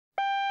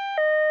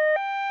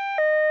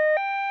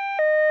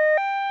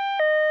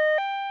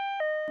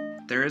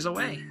There is a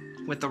way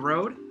with the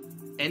Rode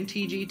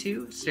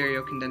NTG2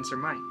 stereo condenser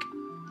mic.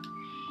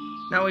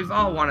 Now, we've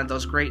all wanted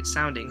those great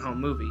sounding home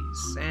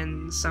movies,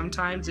 and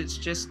sometimes it's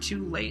just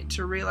too late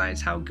to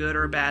realize how good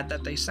or bad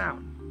that they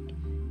sound.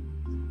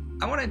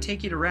 I want to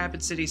take you to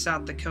Rapid City,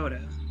 South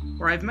Dakota,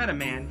 where I've met a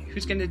man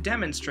who's going to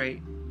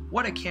demonstrate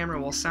what a camera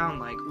will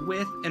sound like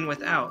with and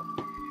without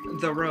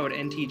the Rode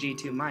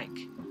NTG2 mic.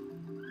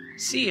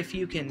 See if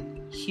you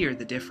can hear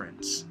the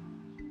difference.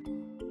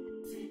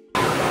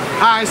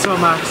 Hi, so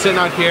I'm sitting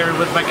out here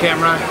with my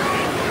camera,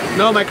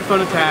 no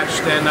microphone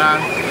attached, and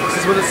this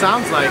is what it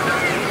sounds like.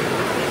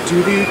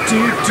 Do do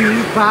do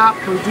do bop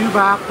do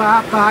bop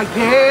bop bop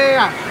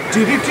yeah.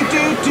 Do do do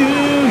do do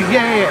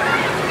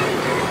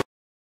yeah.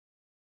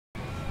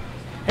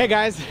 Hey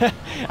guys,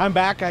 I'm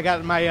back. I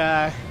got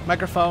my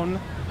microphone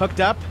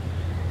hooked up.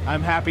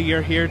 I'm happy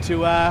you're here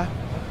to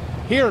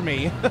hear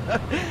me.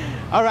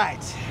 All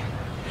right.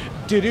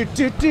 Do do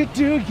do do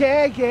do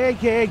yeah yeah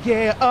yeah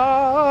yeah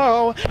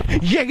oh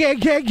yeah yeah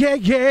yeah yeah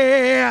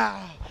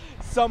yeah.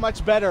 So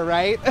much better,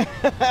 right?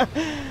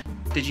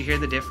 Did you hear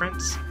the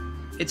difference?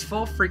 Its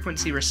full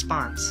frequency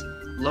response,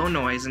 low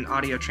noise, and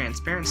audio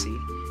transparency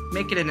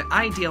make it an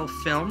ideal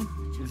film,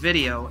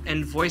 video,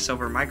 and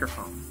voiceover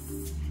microphone.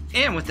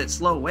 And with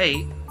its low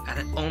weight,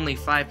 at only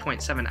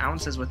 5.7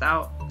 ounces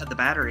without the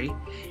battery,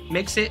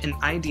 makes it an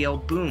ideal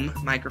boom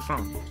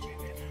microphone.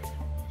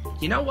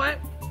 You know what?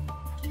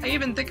 I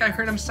even think I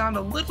heard him sound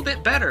a little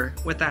bit better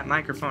with that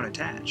microphone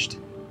attached.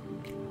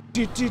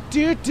 Do do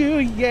do do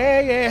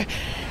yeah yeah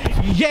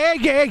yeah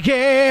yeah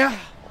yeah.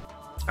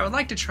 I would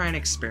like to try an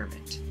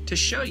experiment to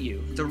show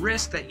you the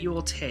risk that you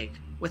will take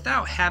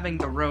without having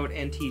the Rode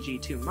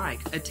NTG2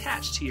 mic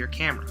attached to your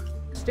camera.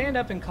 Stand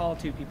up and call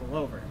two people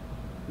over.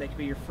 They could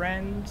be your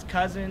friends,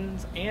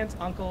 cousins, aunts,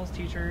 uncles,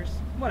 teachers,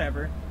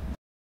 whatever.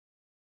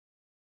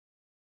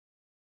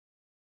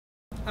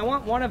 I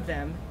want one of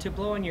them to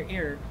blow in your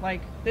ear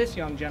like this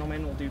young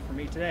gentleman will do for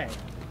me today.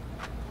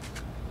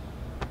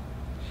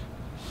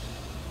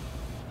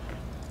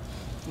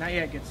 Not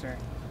yet, good sir.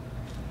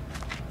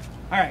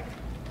 Alright.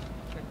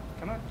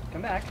 Come on,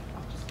 come back.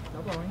 Just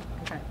no blowing.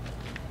 Okay.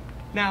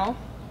 Now,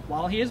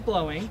 while he is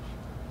blowing,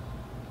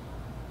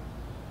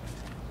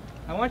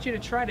 I want you to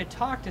try to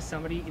talk to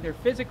somebody either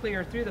physically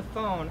or through the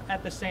phone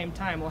at the same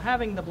time while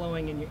having the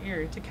blowing in your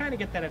ear to kind of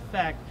get that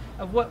effect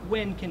of what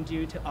wind can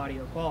do to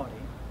audio quality.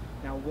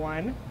 Now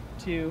 1,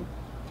 2,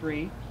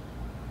 3,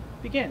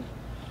 begin.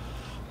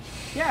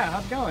 Yeah,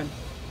 how's it going?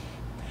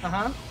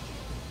 Uh-huh.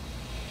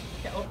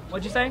 Yeah, oh,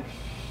 what'd you say?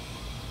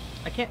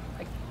 I can't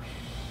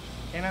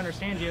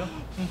understand you.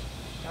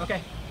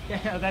 Okay,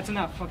 yeah, that's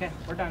enough. Okay,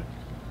 we're done.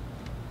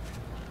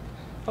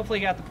 Hopefully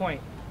you got the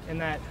point in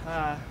that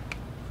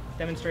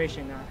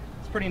demonstration.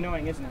 It's pretty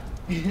annoying, isn't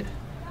it?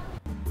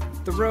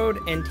 The Rode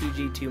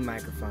NTG2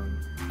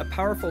 microphone, a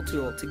powerful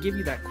tool to give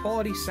you that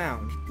quality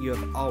sound you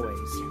have always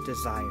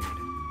desired,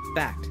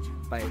 backed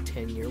by a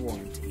 10-year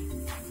warranty.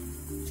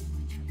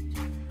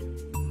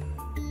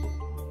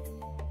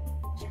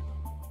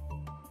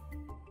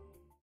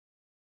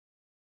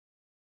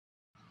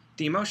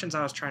 The emotions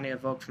I was trying to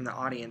evoke from the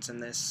audience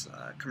in this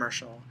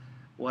commercial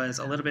was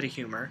a little bit of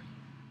humor.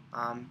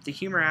 The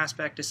humor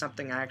aspect is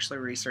something I actually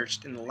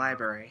researched in the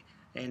library,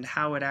 and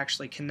how it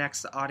actually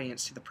connects the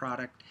audience to the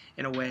product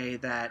in a way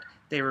that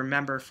they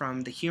remember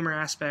from the humor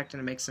aspect,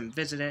 and it makes them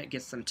visit it,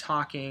 gets them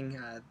talking.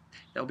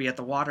 They'll be at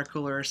the water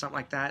cooler or something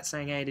like that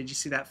saying, hey, did you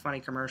see that funny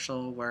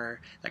commercial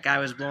where that guy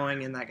was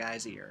blowing in that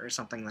guy's ear, or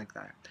something like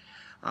that.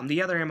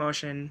 The other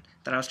emotion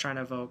that I was trying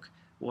to evoke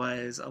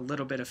was a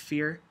little bit of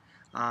fear.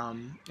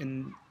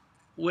 And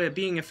with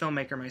being a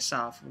filmmaker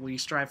myself, we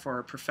strive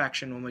for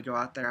perfection when we go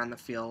out there on the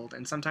field,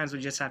 and sometimes we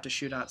just have to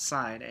shoot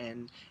outside,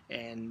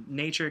 and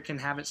nature can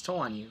have its toll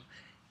on you.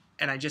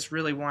 And I just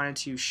really wanted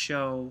to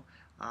show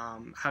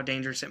how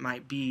dangerous it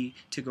might be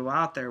to go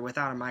out there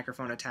without a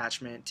microphone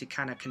attachment, to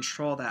kind of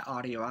control that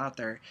audio out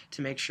there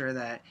to make sure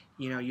that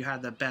you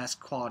have the best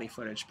quality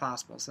footage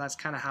possible. So that's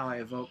kind of how I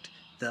evoked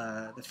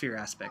the fear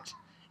aspect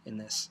in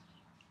this.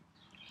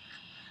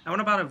 I went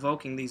about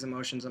evoking these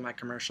emotions in my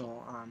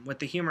commercial. With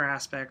the humor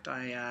aspect,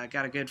 I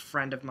got a good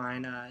friend of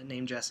mine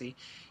named Jesse.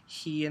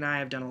 He and I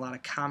have done a lot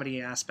of comedy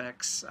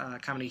aspects,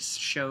 comedy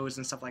shows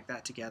and stuff like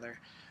that together.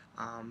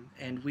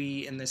 And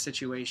we, in this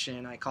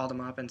situation, I called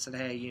him up and said,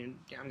 hey,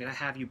 I'm going to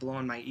have you blow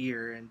in my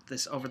ear, and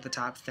this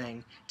over-the-top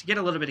thing, to get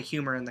a little bit of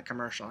humor in the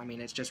commercial. I mean,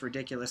 it's just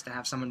ridiculous to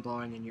have someone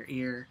blowing in your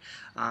ear.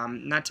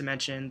 Not to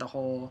mention the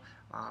whole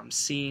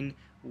scene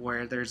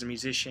where there's a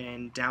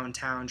musician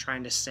downtown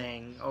trying to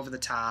sing over the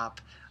top.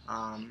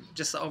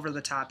 Just the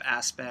over-the-top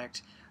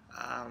aspect,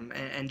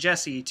 and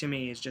Jesse, to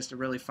me, is just a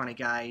really funny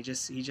guy. He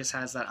just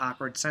has that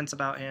awkward sense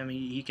about him.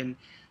 He can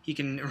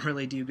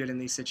really do good in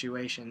these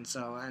situations.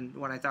 So, and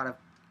when I thought of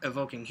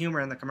evoking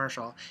humor in the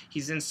commercial,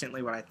 he's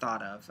instantly what I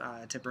thought of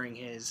to bring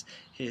his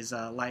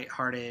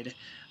lighthearted,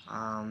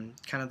 kind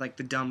of like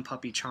the dumb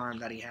puppy charm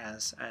that he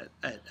has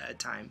at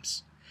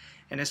times.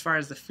 And as far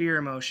as the fear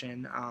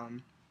emotion,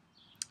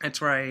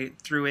 that's where I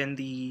threw in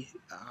the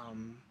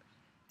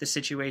the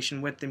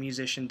situation with the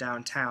musician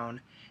downtown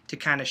to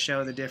kind of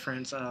show the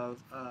difference of,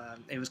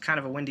 it was kind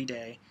of a windy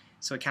day,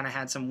 so it kind of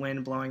had some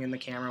wind blowing in the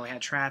camera. We had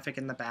traffic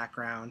in the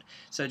background,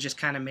 so it just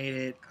kind of made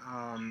it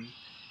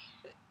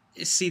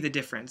see the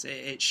difference.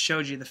 It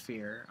showed you the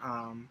fear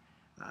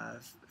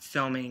of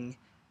filming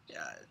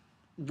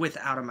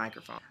without a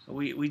microphone.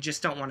 We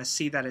just don't want to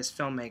see that as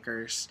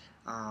filmmakers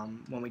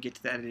when we get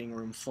to the editing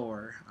room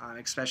floor,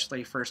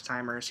 especially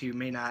first-timers who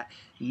may not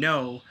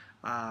know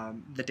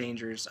the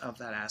dangers of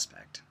that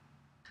aspect.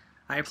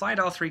 I applied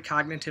all 3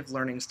 cognitive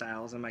learning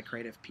styles in my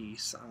creative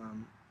piece.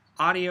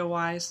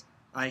 Audio-wise,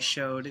 I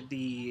showed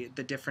the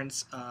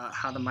difference,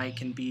 how the mic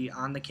can be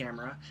on the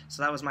camera,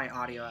 so that was my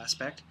audio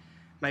aspect.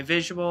 My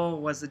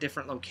visual was the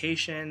different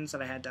locations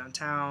that I had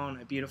downtown,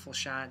 a beautiful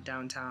shot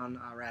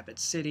downtown Rapid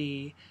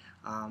City,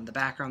 the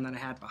background that I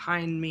had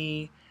behind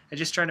me. I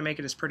just tried to make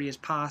it as pretty as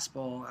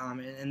possible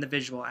in the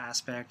visual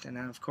aspect, and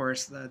of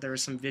course there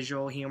was some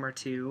visual humor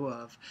too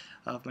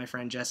of my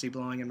friend Jesse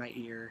blowing in my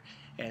ear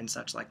and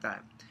such like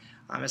that.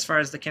 As far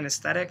as the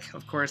kinesthetic,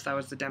 of course, that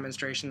was the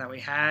demonstration that we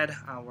had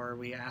where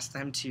we asked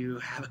them to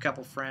have a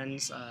couple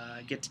friends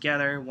get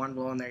together, one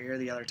blow in their ear,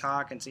 the other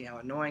talk, and see how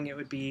annoying it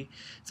would be.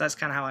 So that's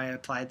kind of how I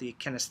applied the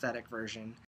kinesthetic version.